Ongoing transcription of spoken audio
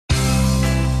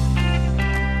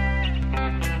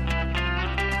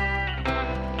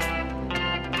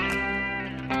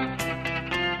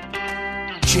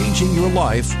changing your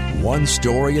life one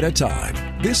story at a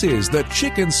time. This is the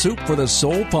Chicken Soup for the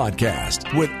Soul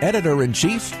podcast with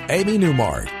Editor-in-Chief Amy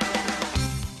Newmark.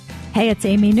 Hey, it's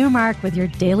Amy Newmark with your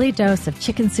daily dose of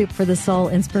Chicken Soup for the Soul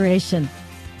inspiration.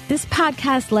 This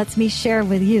podcast lets me share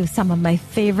with you some of my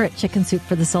favorite Chicken Soup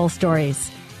for the Soul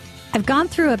stories. I've gone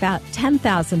through about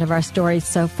 10,000 of our stories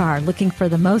so far, looking for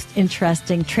the most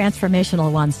interesting,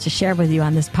 transformational ones to share with you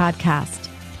on this podcast.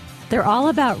 They're all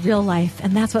about real life,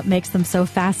 and that's what makes them so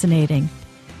fascinating.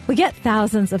 We get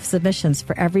thousands of submissions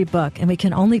for every book, and we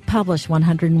can only publish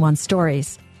 101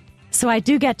 stories. So I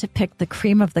do get to pick the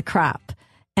cream of the crop.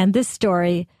 And this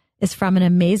story is from an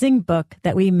amazing book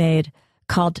that we made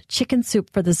called Chicken Soup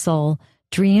for the Soul,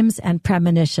 Dreams and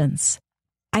Premonitions.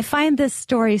 I find this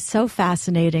story so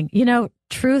fascinating. You know,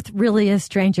 truth really is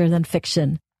stranger than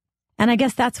fiction. And I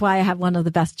guess that's why I have one of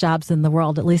the best jobs in the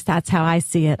world. At least that's how I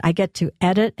see it. I get to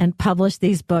edit and publish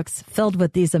these books filled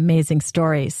with these amazing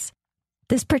stories.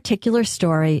 This particular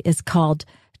story is called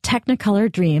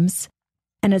Technicolor Dreams,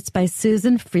 and it's by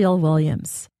Susan Friel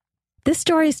Williams. This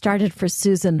story started for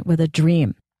Susan with a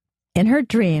dream. In her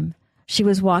dream, she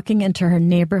was walking into her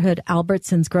neighborhood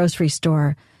Albertsons grocery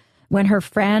store when her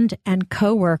friend and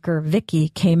co-worker Vicky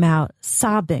came out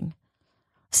sobbing.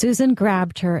 Susan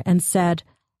grabbed her and said,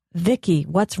 "Vicky,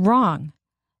 what's wrong?"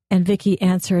 And Vicky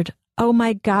answered, "Oh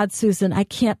my God, Susan, I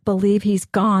can't believe he's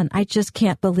gone. I just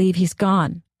can't believe he's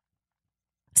gone."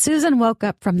 Susan woke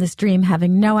up from this dream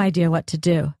having no idea what to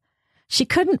do. She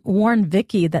couldn't warn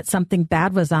Vicky that something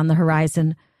bad was on the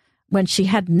horizon when she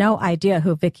had no idea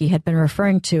who Vicky had been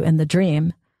referring to in the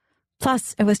dream.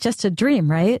 Plus, it was just a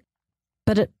dream, right?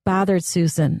 But it bothered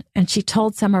Susan, and she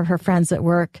told some of her friends at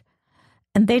work,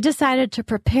 and they decided to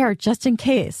prepare just in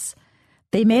case.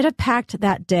 They made a pact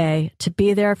that day to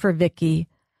be there for Vicky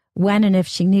when and if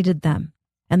she needed them,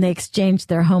 and they exchanged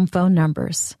their home phone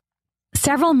numbers.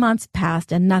 Several months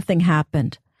passed and nothing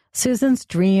happened. Susan's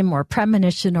dream or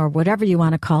premonition or whatever you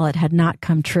want to call it had not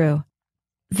come true.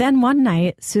 Then one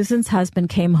night, Susan's husband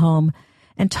came home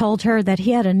and told her that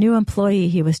he had a new employee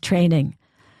he was training.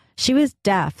 She was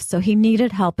deaf, so he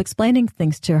needed help explaining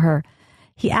things to her.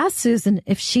 He asked Susan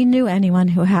if she knew anyone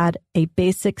who had a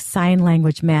basic sign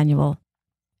language manual.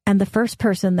 And the first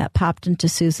person that popped into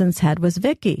Susan's head was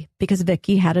Vicky, because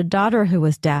Vicky had a daughter who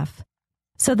was deaf.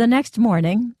 So the next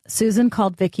morning, Susan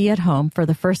called Vicky at home for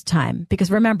the first time, because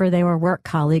remember, they were work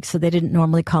colleagues, so they didn't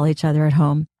normally call each other at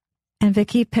home. And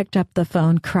Vicky picked up the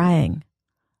phone crying.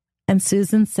 And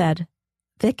Susan said,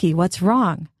 "Vicky, what's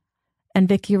wrong?" And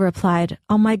Vicky replied,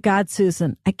 "Oh my God,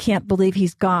 Susan, I can't believe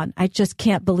he's gone. I just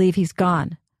can't believe he's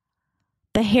gone."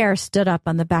 The hair stood up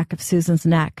on the back of Susan's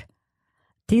neck.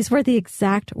 These were the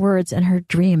exact words in her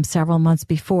dream several months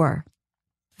before.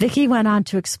 Vicky went on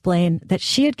to explain that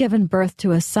she had given birth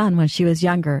to a son when she was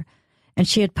younger, and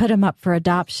she had put him up for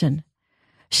adoption.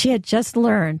 She had just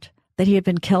learned that he had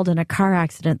been killed in a car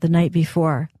accident the night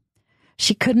before.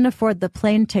 She couldn't afford the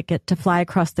plane ticket to fly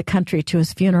across the country to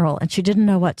his funeral, and she didn't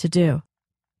know what to do.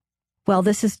 Well,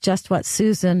 this is just what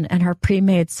Susan and her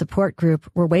pre-made support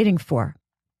group were waiting for.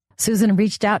 Susan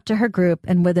reached out to her group,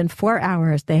 and within 4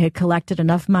 hours, they had collected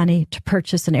enough money to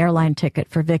purchase an airline ticket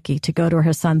for Vicky to go to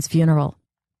her son's funeral.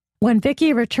 When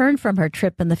Vicky returned from her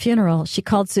trip and the funeral, she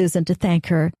called Susan to thank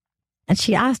her, and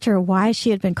she asked her why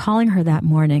she had been calling her that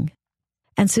morning.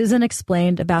 And Susan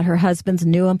explained about her husband's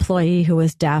new employee who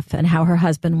was deaf and how her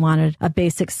husband wanted a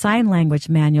basic sign language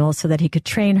manual so that he could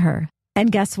train her.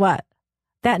 And guess what?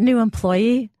 That new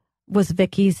employee was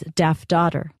Vicky's deaf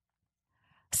daughter.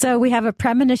 So we have a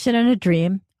premonition and a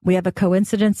dream. We have a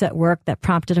coincidence at work that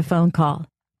prompted a phone call.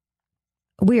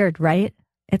 Weird, right?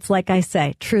 It's like I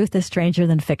say, truth is stranger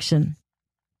than fiction.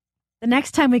 The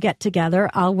next time we get together,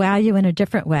 I'll wow you in a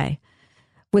different way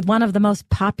with one of the most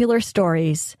popular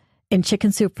stories in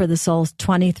Chicken Soup for the Soul's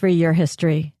 23-year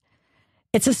history.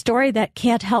 It's a story that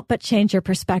can't help but change your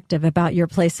perspective about your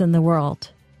place in the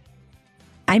world.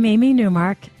 I'm Amy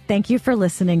Newmark. Thank you for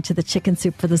listening to the Chicken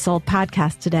Soup for the Soul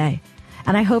podcast today,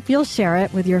 and I hope you'll share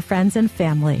it with your friends and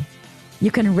family.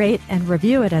 You can rate and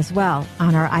review it as well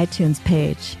on our iTunes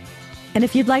page. And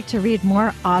if you'd like to read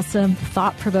more awesome,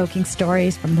 thought-provoking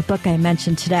stories from the book I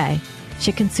mentioned today,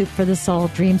 Chicken Soup for the Soul,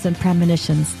 Dreams and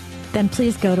Premonitions, then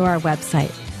please go to our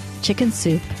website,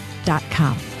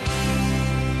 chickensoup.com.